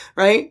body,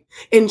 right?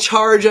 In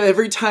charge of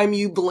every time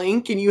you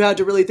blink and you have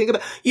to really think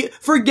about,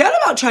 forget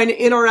about trying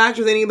to interact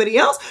with anybody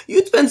else.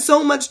 You'd spend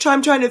so much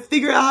time trying to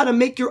figure out how to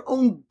make your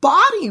own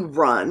body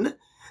run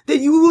that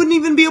you wouldn't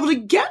even be able to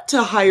get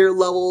to higher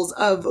levels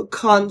of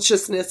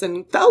consciousness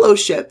and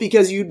fellowship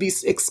because you'd be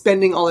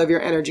expending all of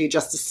your energy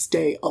just to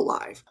stay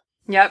alive.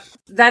 Yep.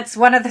 That's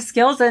one of the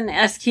skills in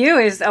SQ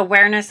is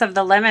awareness of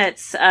the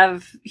limits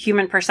of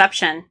human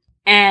perception.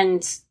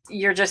 And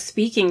you're just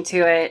speaking to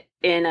it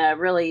in a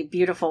really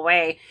beautiful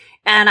way.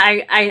 And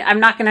I'm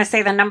not going to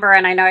say the number.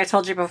 And I know I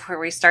told you before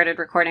we started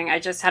recording, I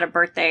just had a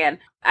birthday and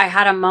I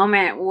had a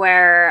moment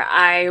where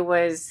I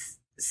was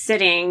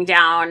sitting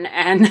down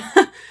and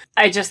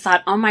I just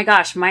thought, oh my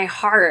gosh, my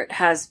heart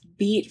has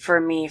beat for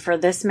me for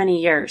this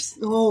many years.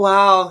 Oh,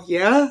 wow.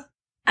 Yeah.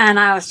 And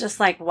I was just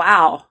like,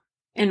 wow,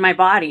 in my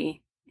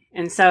body.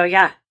 And so,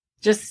 yeah,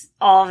 just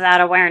all of that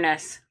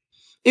awareness.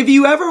 If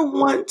you ever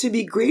want to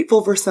be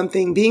grateful for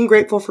something, being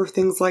grateful for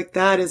things like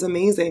that is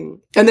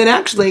amazing. And then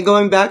actually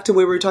going back to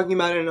where we were talking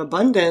about in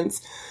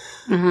abundance,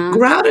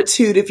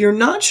 gratitude, if you're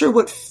not sure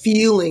what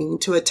feeling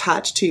to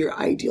attach to your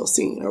ideal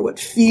scene or what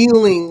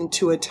feeling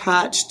to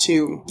attach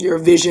to your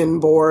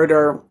vision board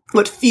or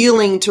what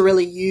feeling to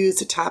really use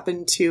to tap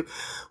into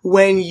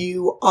when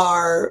you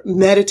are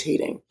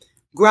meditating,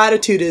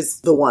 gratitude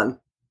is the one.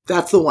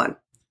 That's the one.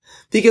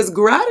 Because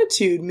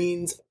gratitude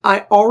means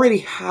I already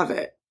have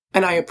it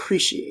and I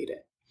appreciate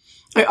it.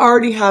 I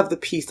already have the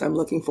peace I'm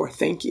looking for.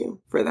 Thank you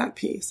for that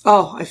peace.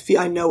 Oh,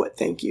 I know what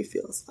thank you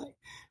feels like.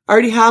 I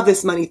already have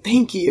this money.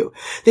 Thank you.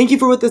 Thank you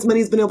for what this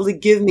money's been able to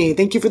give me.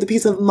 Thank you for the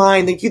peace of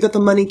mind. Thank you that the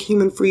money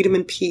came in freedom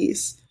and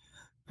peace,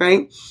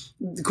 right?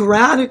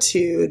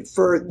 Gratitude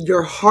for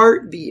your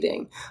heart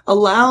beating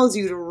allows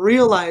you to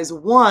realize,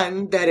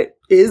 one, that it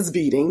is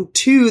beating,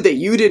 two, that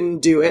you didn't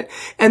do it,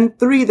 and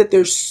three, that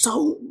there's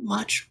so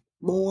much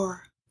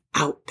more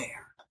out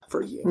there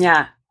for you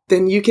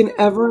than you can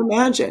ever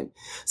imagine.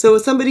 So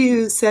as somebody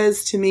who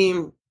says to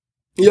me,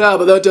 yeah,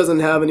 but that doesn't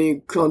have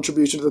any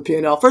contribution to the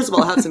P&L. First of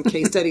all, I have some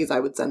case studies I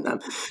would send them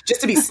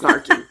just to be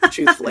snarky,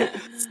 truthfully.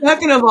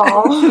 Second of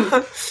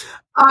all,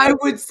 I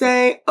would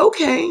say,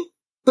 okay,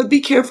 but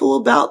be careful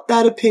about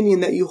that opinion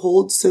that you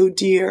hold so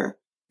dear.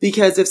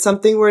 Because if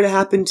something were to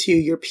happen to you,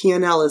 your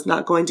P&L is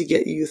not going to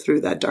get you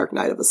through that dark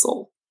night of a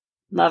soul.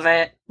 Love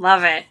it.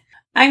 Love it.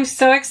 I'm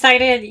so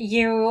excited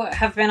you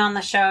have been on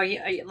the show.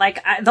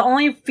 The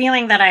only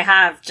feeling that I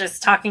have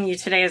just talking to you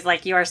today is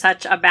like, you are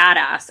such a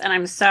badass. And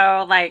I'm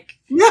so like,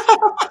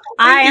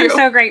 I am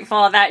so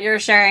grateful that you're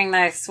sharing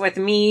this with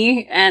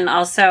me and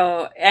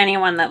also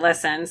anyone that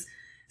listens.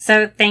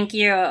 So thank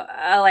you,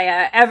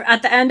 Alea.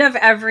 At the end of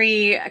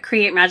every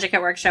Create Magic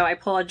at Work show, I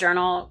pull a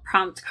journal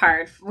prompt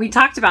card. We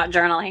talked about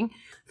journaling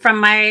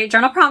from my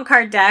journal prompt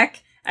card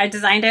deck. I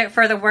designed it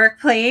for the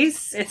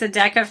workplace. It's a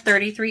deck of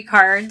 33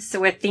 cards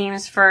with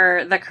themes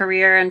for the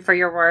career and for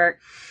your work.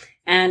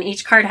 And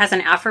each card has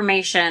an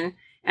affirmation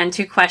and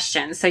 2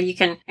 questions. So you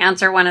can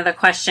answer one of the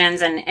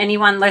questions, and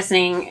anyone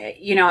listening,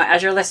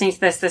 as you're listening to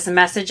this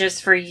message is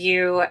for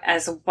you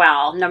as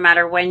well, no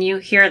matter when you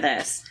hear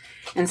this.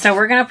 And so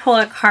we're going to pull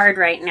a card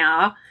right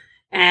now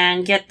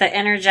and get the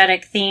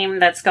energetic theme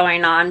that's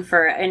going on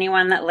for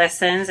anyone that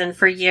listens and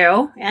for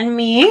you and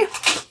me.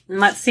 And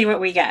let's see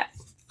what we get.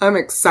 I'm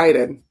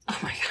excited. Oh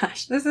my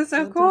gosh, this is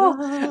so cool.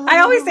 I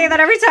always say that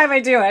every time I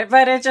do it,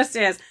 but it just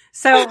is.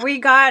 So we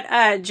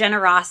got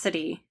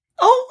generosity.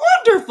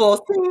 Oh, wonderful.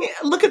 See,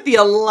 look at the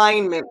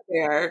alignment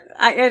there.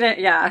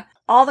 Yeah.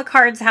 All the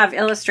cards have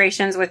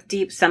illustrations with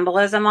deep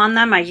symbolism on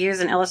them. I use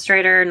an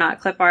illustrator, not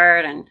clip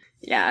art, and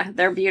yeah,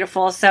 they're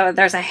beautiful. So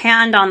there's a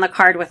hand on the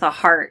card with a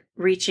heart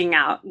reaching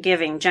out,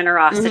 giving,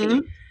 generosity.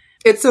 Mm-hmm.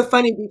 It's so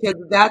funny because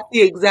that's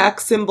the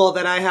exact symbol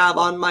that I have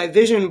on my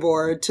vision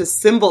board to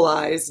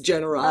symbolize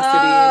generosity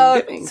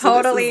and giving.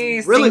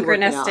 Totally so really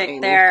synchronistic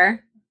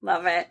there.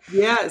 Love it.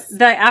 Yes.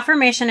 The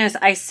affirmation is,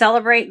 I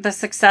celebrate the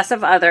success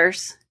of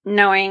others,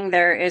 knowing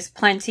there is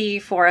plenty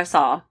for us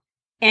all.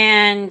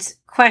 And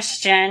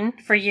question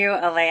for you,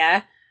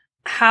 Alea,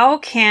 how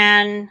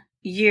can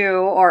you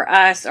or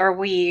us or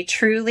we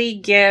truly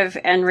give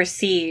and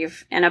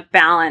receive in a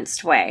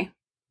balanced way?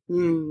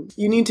 You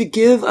need to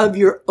give of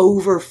your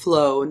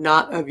overflow,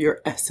 not of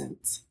your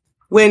essence.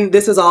 I'm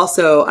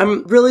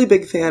a really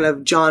big fan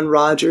of John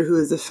Roger, who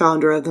is the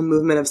founder of the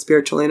Movement of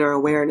Spiritual Inner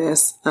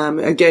Awareness.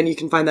 Again, you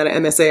can find that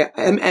at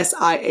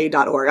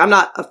msia.org. I'm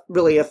not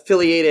really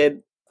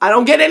affiliated. I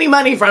don't get any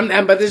money from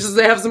them, but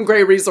they have some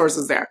great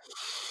resources there.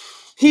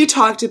 He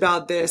talked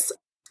about this.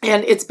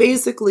 And it's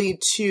basically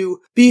to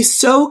be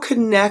so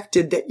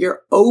connected that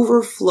your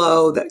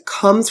overflow that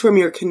comes from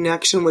your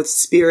connection with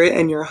spirit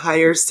and your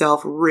higher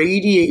self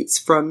radiates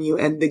from you,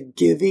 and the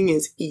giving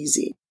is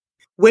easy.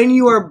 When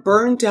you are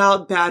burnt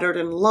out, battered,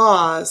 and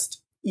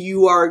lost,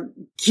 you are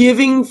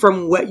giving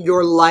from what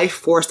your life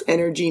force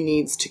energy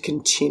needs to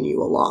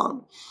continue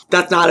along.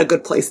 That's not a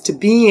good place to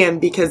be in,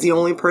 because the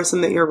only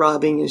person that you're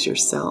robbing is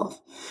yourself.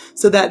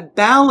 So that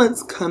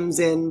balance comes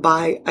in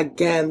by,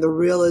 again, the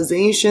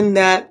realization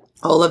that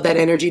all of that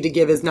energy to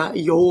give is not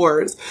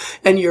yours,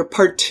 and you're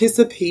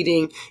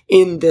participating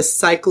in this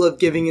cycle of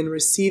giving and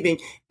receiving,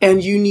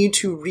 and you need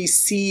to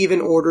receive in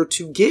order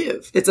to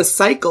give. It's a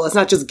cycle. It's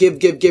not just give,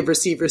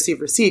 receive,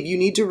 receive, receive. You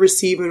need to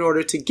receive in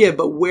order to give,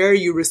 but where are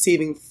you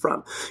receiving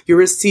from? You're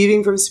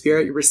receiving from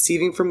spirit, you're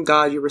receiving from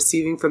God, you're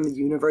receiving from the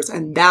universe,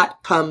 and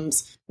that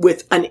comes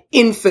with an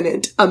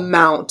infinite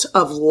amount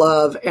of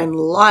love and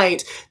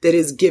light that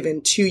is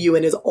given to you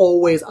and is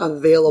always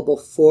available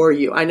for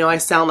you. I know I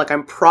sound like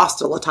I'm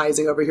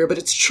proselytizing over here, but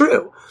it's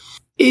true.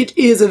 it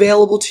is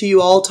available to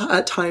you all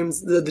at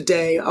times of the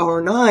day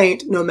or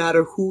night, no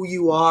matter who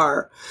you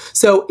are.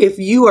 So if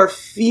you are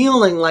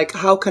feeling like,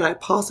 how can I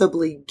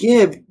possibly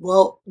give?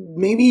 Well,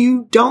 maybe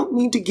you don't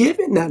need to give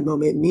in that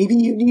moment. Maybe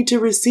you need to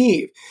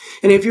receive.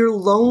 And if you're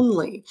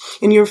lonely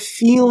and you're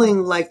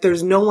feeling like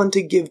there's no one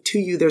to give to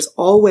you, there's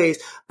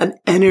always an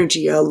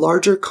energy, a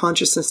larger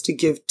consciousness to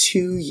give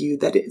to you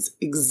that is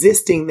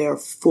existing there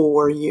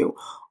for you.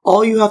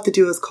 All you have to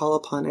do is call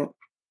upon it.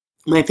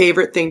 My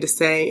favorite thing to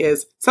say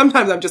is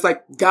sometimes I'm just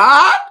like,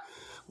 God,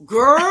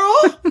 girl,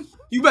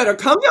 you better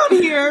come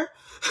down here.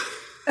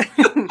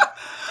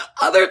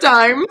 Other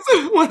times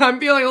when I'm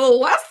feeling a little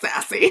less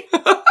sassy,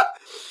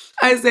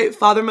 I say,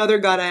 Father, Mother,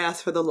 God, I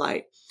ask for the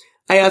light.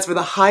 I ask for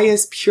the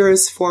highest,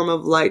 purest form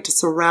of light to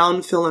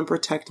surround, fill, and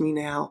protect me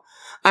now.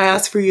 I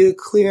ask for you to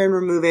clear and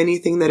remove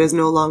anything that is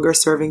no longer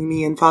serving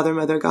me. And Father,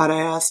 Mother, God,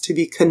 I ask to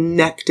be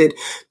connected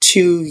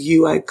to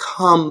you. I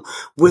come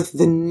with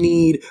the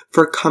need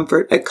for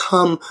comfort. I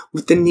come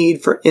with the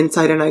need for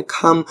insight. And I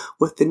come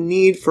with the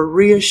need for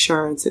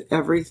reassurance that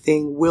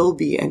everything will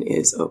be and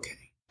is okay.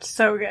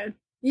 So good.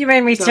 You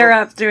made me tear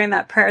up doing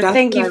that prayer.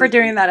 Thank you for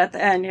doing that at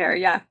the end here.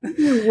 Yeah.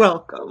 You're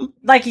welcome.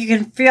 Like you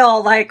can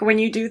feel like when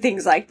you do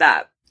things like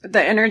that,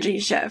 the energy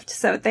shift.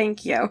 So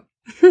thank you.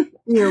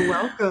 You're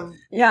welcome.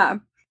 Yeah.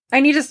 I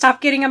need to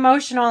stop getting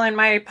emotional in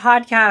my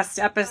podcast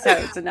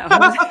episodes. No.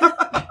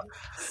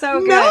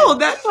 So good. No,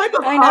 that type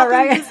of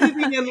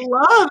authenticity and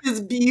love is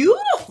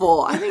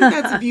beautiful. I think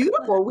that's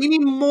beautiful. We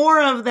need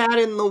more of that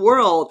in the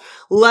world.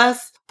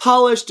 Less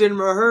polished and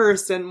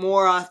rehearsed and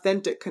more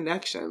authentic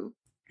connection.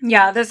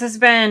 Yeah, this has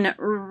been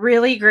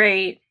really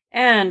great.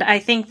 And I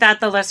think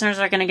that the listeners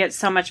are going to get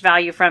so much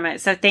value from it.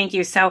 So thank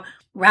you. So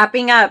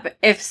wrapping up,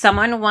 if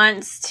someone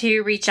wants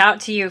to reach out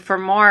to you for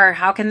more,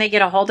 how can they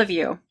get a hold of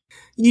you?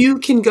 You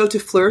can go to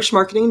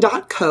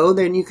flourishmarketing.co.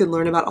 Then you can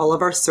learn about all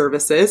of our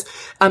services.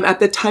 At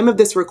the time of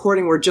this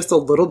recording, we're just a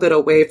little bit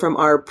away from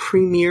our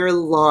premiere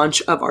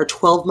launch of our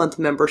 12-month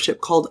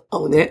membership called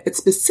Own It. It's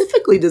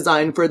specifically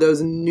designed for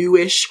those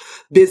newish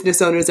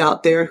business owners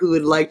out there who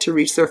would like to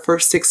reach their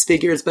first 6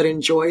 figures but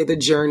enjoy the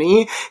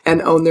journey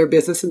and own their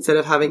business instead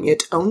of having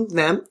it own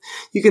them.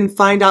 You can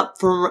find out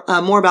for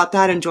more about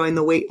that and join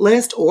the wait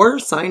list or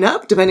sign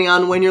up, depending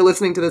on when you're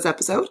listening to this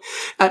episode,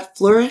 at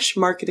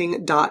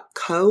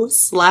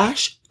flourishmarketing.co/own-it.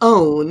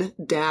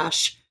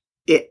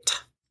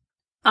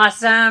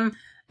 Awesome.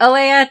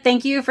 Alea,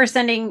 thank you for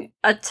sending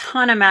a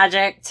ton of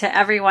magic to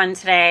everyone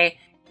today.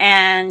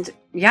 And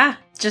yeah,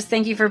 just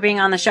thank you for being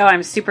on the show.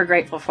 I'm super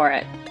grateful for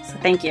it. So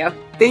thank you.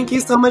 Thank you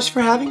so much for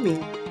having me.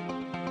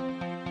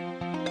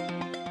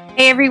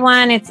 Hey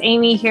everyone, it's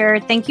Amy here.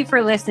 Thank you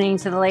for listening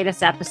to the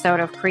latest episode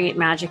of Create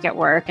Magic at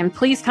Work. And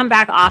please come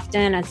back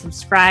often and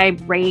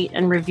subscribe, rate,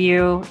 and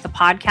review the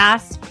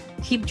podcast.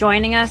 Keep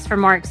joining us for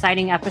more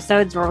exciting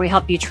episodes where we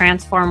help you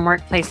transform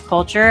workplace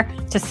culture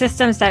to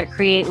systems that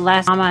create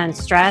less drama and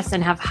stress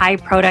and have high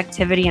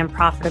productivity and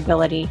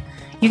profitability.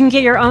 You can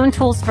get your own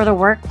tools for the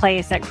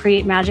workplace at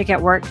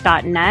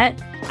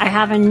createmagicatwork.net. I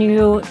have a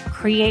new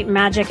Create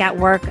Magic at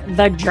Work,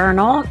 the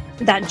journal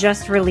that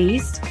just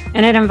released,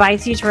 and it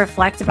invites you to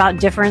reflect about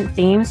different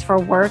themes for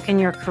work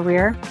and your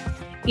career.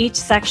 Each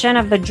section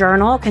of the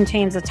journal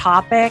contains a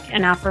topic,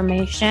 an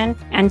affirmation,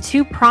 and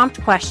 2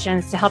 prompt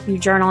questions to help you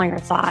journal your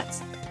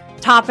thoughts.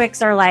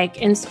 Topics are like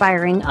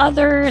inspiring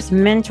others,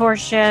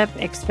 mentorship,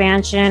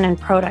 expansion, and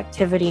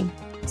productivity.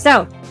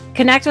 So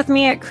connect with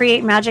me at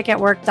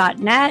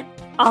createmagicatwork.net.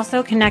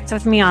 Also connect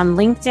with me on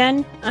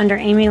LinkedIn under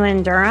Amy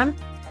Lynn Durham.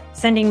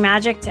 Sending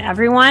magic to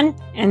everyone,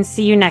 and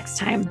see you next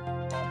time.